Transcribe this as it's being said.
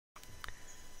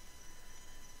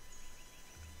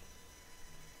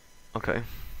Okay,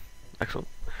 excellent.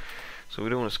 So we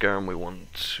don't want to scare him, we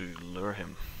want to lure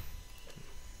him.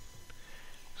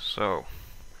 So,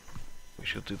 we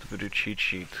should do the video cheat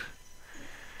sheet.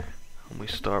 And we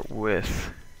start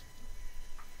with...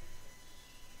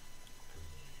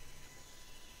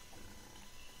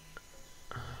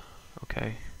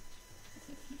 Okay.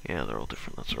 Yeah, they're all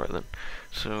different, that's right then.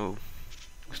 So,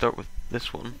 we start with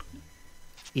this one.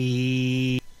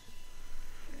 E.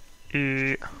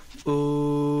 E.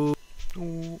 Ooh.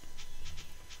 Ooh.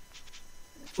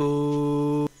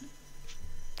 Ooh.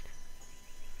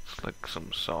 It's like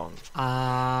some song.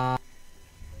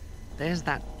 There's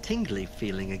that tingly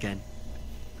feeling again.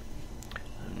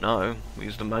 No, we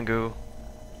used the mango on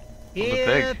the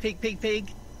Here, pig.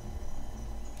 pig.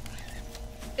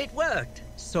 It worked.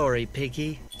 Sorry,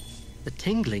 piggy. The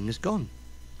tingling is gone.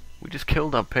 We just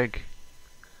killed that pig.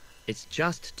 It's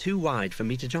just too wide for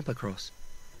me to jump across.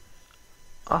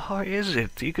 Oh, how is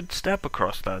it? You could step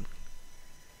across that.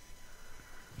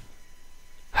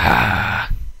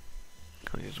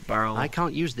 Can I use a barrel? I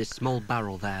can't use this small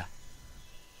barrel there.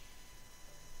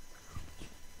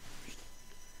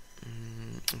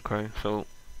 Okay, so...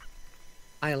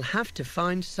 I'll have to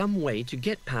find some way to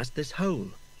get past this hole.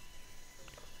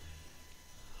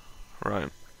 Right.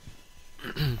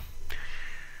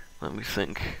 Let me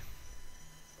think.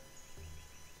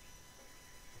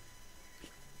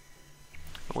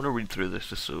 I want to read through this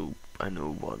just so I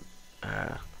know what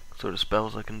sort of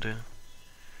spells I can do.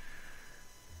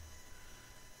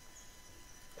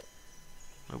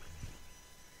 Nope.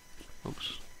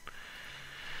 Oops.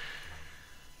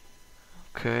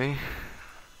 Okay.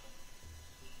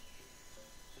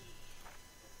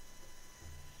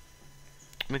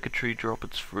 Make a tree drop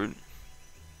its fruit.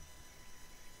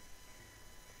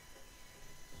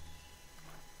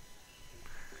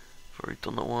 I've already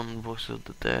done that one. Voice of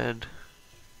the dead.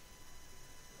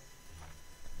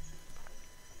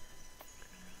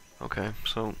 Okay,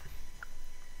 so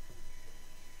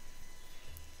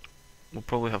we'll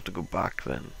probably have to go back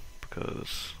then,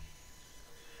 because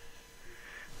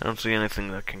I don't see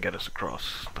anything that can get us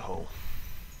across the hole.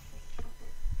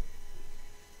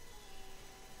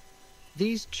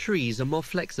 These trees are more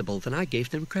flexible than I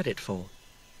gave them credit for.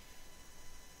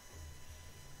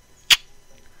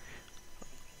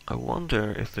 I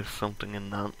wonder if there's something in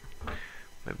that.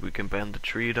 Maybe we can bend the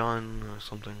tree down or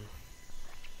something.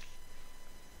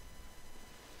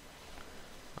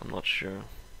 I'm not sure.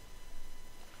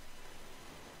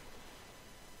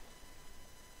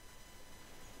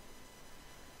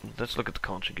 Let's look at the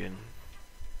conch again.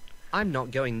 I'm not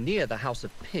going near the House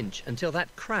of Pinch until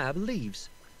that crab leaves.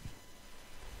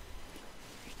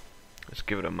 Let's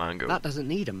give it a mango. That doesn't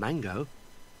need a mango.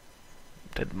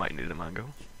 That might need a mango.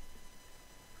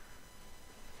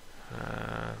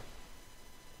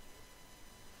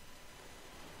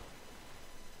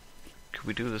 Could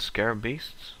we do the scarab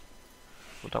beasts?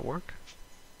 Would that work?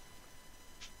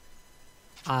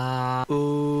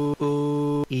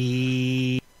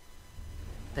 E.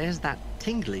 There's that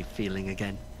tingly feeling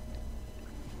again.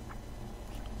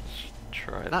 Let's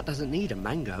try That doesn't need a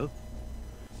mango.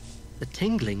 The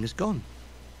tingling is gone.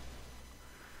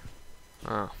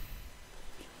 Ah.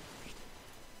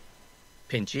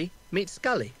 Pinchy, meet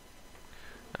Scully.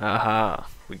 Aha!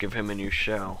 We give him a new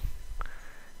shell.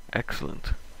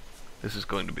 Excellent. This is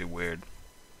going to be weird.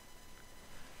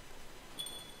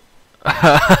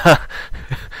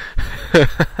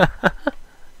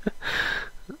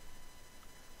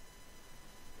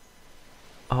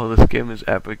 Oh, this game is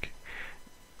epic.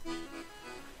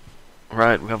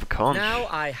 Right, we have a conch. Now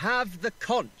I have the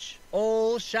conch.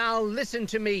 All shall listen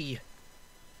to me.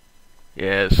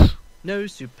 Yes. No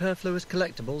superfluous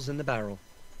collectibles in the barrel.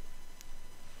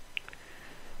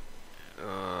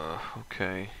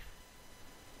 Okay.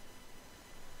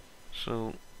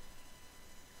 So...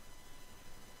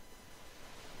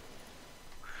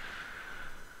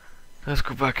 let's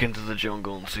go back into the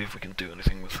jungle and see if we can do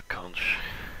anything with the conch.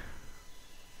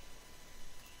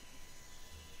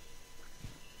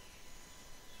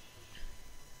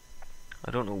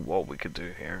 I don't know what we could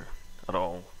do here at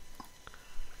all,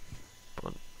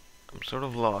 but I'm sort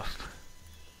of lost.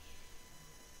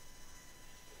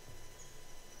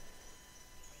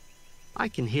 I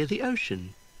can hear the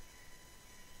ocean.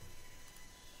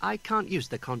 I can't use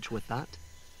the conch with that.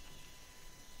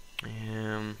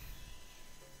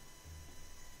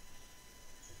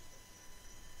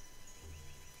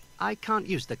 I can't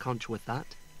use the conch with that.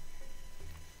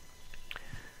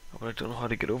 But I don't know how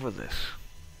to get over this.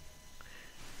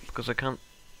 Because I couldn't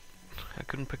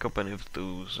pick up any of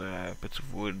those bits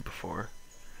of wood before.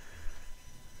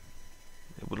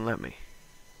 It wouldn't let me.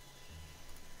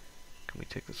 Can We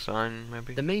take the sign,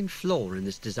 maybe? The main flaw in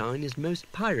this design is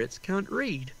most pirates can't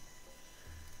read.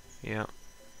 Yeah.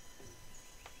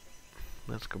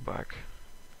 Let's go back.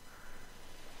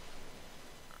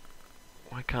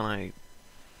 Why can't I...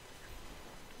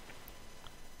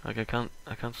 Like, I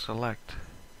can't select.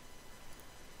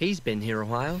 He's been here a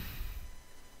while.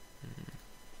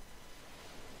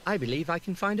 I believe I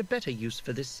can find a better use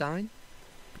for this sign.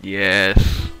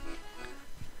 Yes.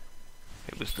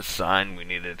 It was the sign we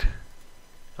needed.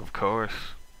 Of course.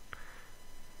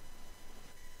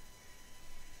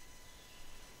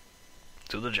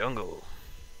 To the jungle.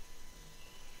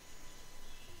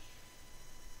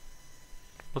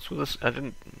 What's with this? I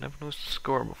never noticed the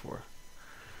score before.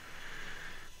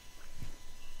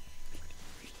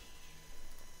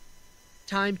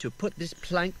 Time to put this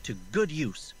plank to good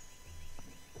use.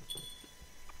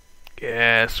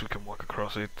 Yes, we can walk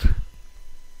across it.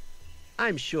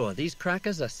 I'm sure these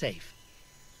crackers are safe.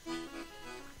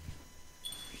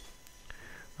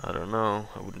 I don't know.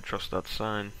 I wouldn't trust that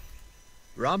sign.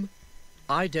 Rum,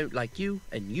 I don't like you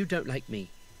and you don't like me,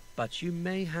 but you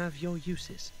may have your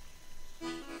uses.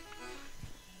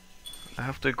 I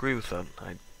have to agree with that.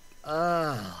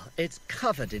 It's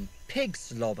covered in pig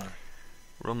slobber.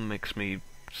 Rum makes me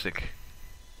sick.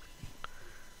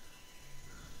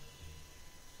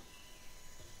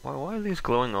 Why are these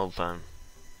glowing all the time?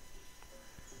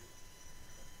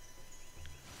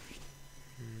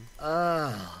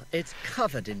 It's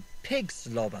covered in pig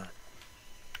slobber.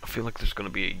 I feel like there's going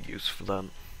to be a use for that.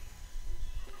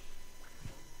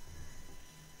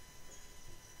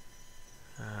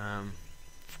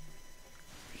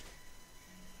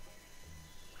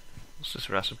 What's this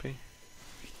recipe?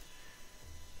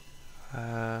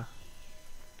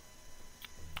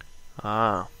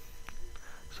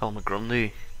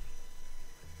 Salmagrundy.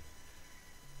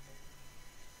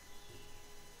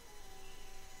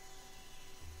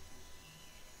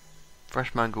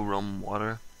 Fresh mango rum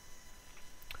water.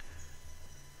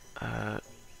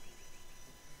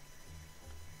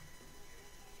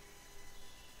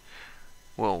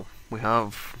 Well, we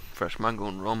have fresh mango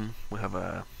and rum. We have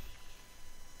a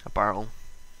barrel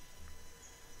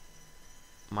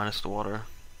minus the water.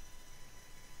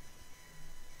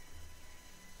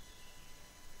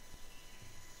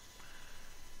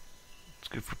 It's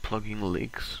good for plugging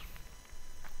leaks.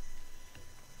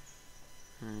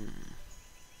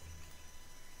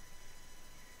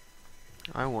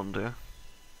 I wonder.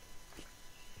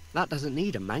 That doesn't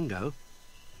need a mango.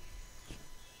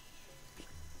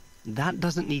 That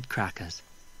doesn't need crackers.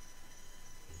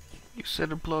 You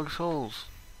said it plugs holes.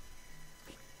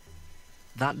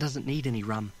 That doesn't need any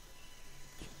rum.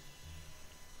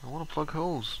 I want to plug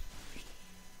holes.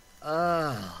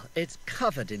 It's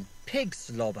covered in pig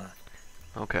slobber.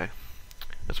 Okay,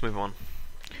 let's move on.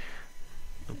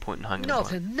 No point in hanging Not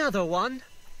about. another one.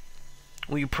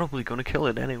 Well, you're probably going to kill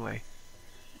it anyway.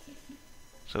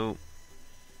 So,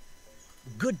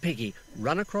 Good piggy,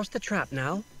 run across the trap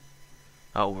now.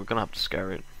 oh, we're going to have to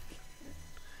scare it.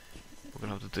 We're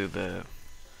going to have to do the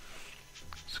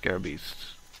scare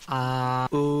beasts.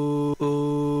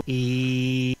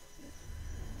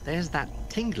 There's that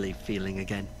tingly feeling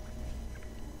again.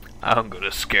 I'm going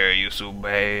to scare you so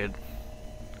bad.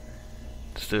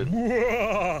 Let's do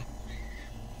it.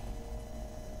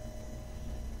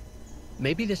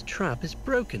 Maybe this trap is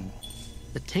broken.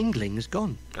 The tingling is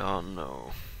gone. Oh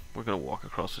no. We're going to walk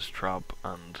across this trap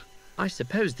and... I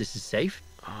suppose this is safe.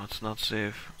 Oh, it's not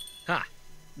safe. Ha!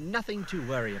 Nothing to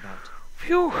worry about.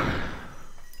 Phew!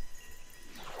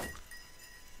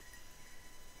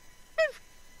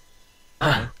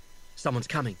 Someone's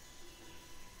coming.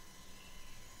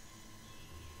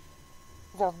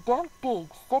 Those damn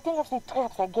pigs setting off the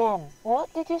traps again.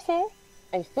 What did you say?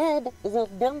 I said those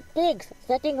damn pigs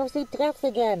setting off the traps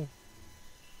again.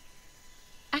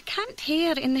 I can't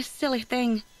hear in this silly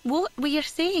thing. What were you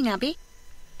saying, Abby?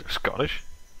 They're Scottish.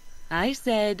 I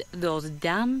said those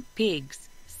damn pigs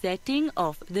setting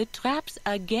off the traps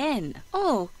again.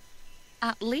 Oh,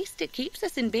 at least it keeps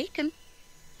us in bacon.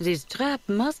 This trap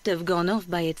must have gone off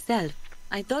by itself.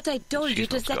 I thought I told you She's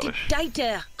to not set Scottish. it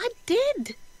tighter. I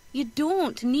did. You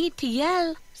don't need to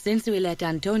yell. Since we let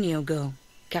Antonio go,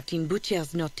 Captain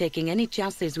Butcher's not taking any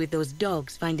chances with those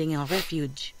dogs finding our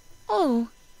refuge. Oh,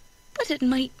 but it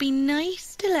might be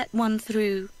nice to let one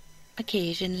through.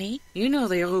 Occasionally. You know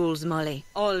the rules, Molly.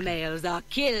 All males are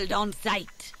killed on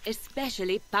sight,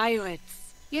 especially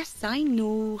pirates. Yes, I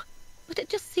know, but it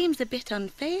just seems a bit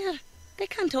unfair. They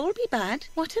can't all be bad.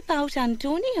 What about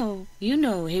Antonio? You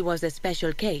know he was a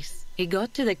special case. He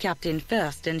got to the captain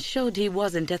first and showed he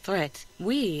wasn't a threat.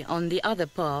 We, on the other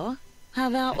paw,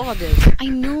 have our orders. I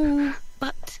know,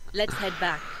 but Let's head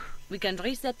back. We can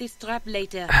reset this trap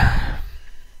later.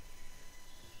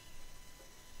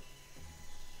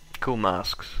 Cool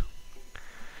masks.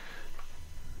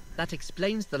 That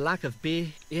explains the lack of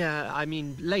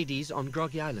ladies on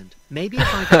Groggy Island. Maybe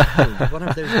if I could hold one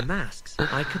of those masks,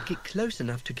 I could get close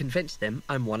enough to convince them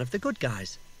I'm one of the good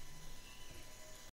guys.